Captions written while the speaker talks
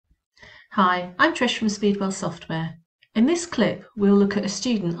Hi, I'm Trish from Speedwell Software. In this clip, we'll look at a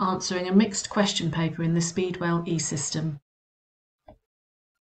student answering a mixed question paper in the Speedwell eSystem.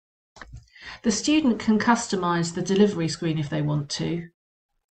 The student can customise the delivery screen if they want to,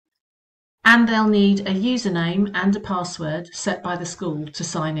 and they'll need a username and a password set by the school to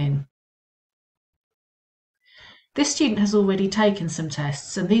sign in. This student has already taken some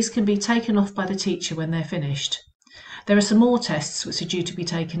tests, and these can be taken off by the teacher when they're finished. There are some more tests which are due to be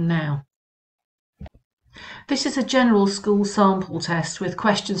taken now. This is a general school sample test with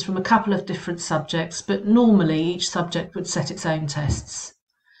questions from a couple of different subjects, but normally each subject would set its own tests.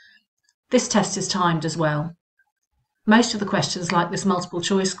 This test is timed as well. Most of the questions, like this multiple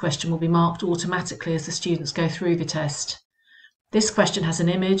choice question, will be marked automatically as the students go through the test. This question has an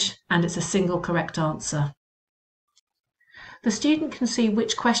image and it's a single correct answer. The student can see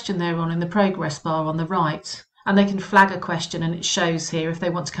which question they're on in the progress bar on the right, and they can flag a question and it shows here if they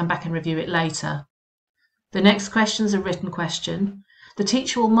want to come back and review it later. The next question is a written question. The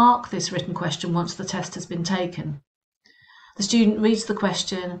teacher will mark this written question once the test has been taken. The student reads the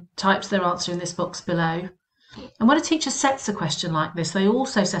question, types their answer in this box below. And when a teacher sets a question like this, they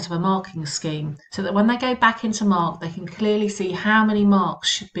also set up a marking scheme so that when they go back into mark, they can clearly see how many marks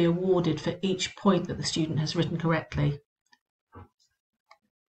should be awarded for each point that the student has written correctly.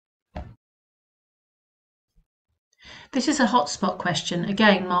 This is a hotspot question,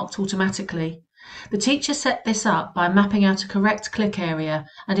 again marked automatically. The teacher set this up by mapping out a correct click area,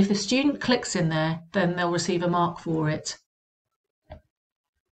 and if the student clicks in there, then they'll receive a mark for it.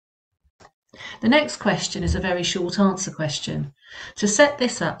 The next question is a very short answer question. To set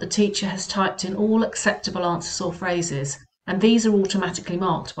this up, the teacher has typed in all acceptable answers or phrases, and these are automatically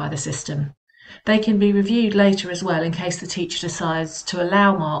marked by the system. They can be reviewed later as well in case the teacher decides to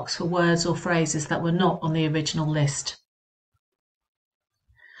allow marks for words or phrases that were not on the original list.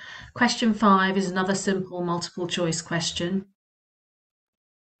 Question 5 is another simple multiple choice question.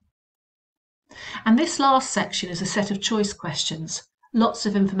 And this last section is a set of choice questions. Lots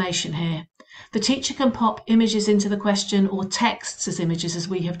of information here. The teacher can pop images into the question or texts as images as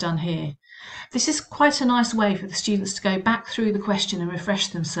we have done here. This is quite a nice way for the students to go back through the question and refresh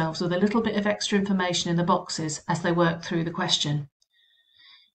themselves with a little bit of extra information in the boxes as they work through the question.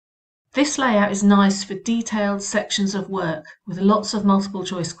 This layout is nice for detailed sections of work with lots of multiple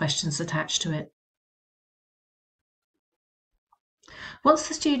choice questions attached to it. Once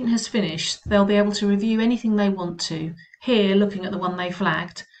the student has finished, they'll be able to review anything they want to. Here, looking at the one they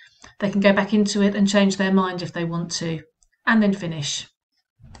flagged, they can go back into it and change their mind if they want to, and then finish.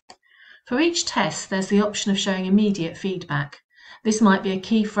 For each test, there's the option of showing immediate feedback. This might be a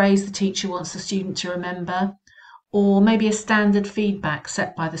key phrase the teacher wants the student to remember, or maybe a standard feedback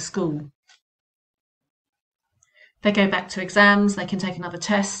set by the school. They go back to exams, they can take another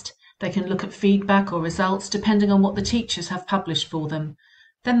test, they can look at feedback or results depending on what the teachers have published for them.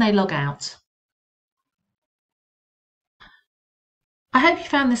 Then they log out. I hope you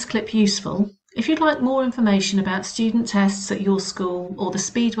found this clip useful. If you'd like more information about student tests at your school or the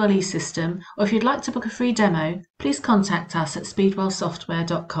Speedwell eSystem, or if you'd like to book a free demo, please contact us at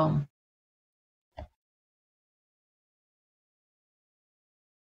speedwellsoftware.com.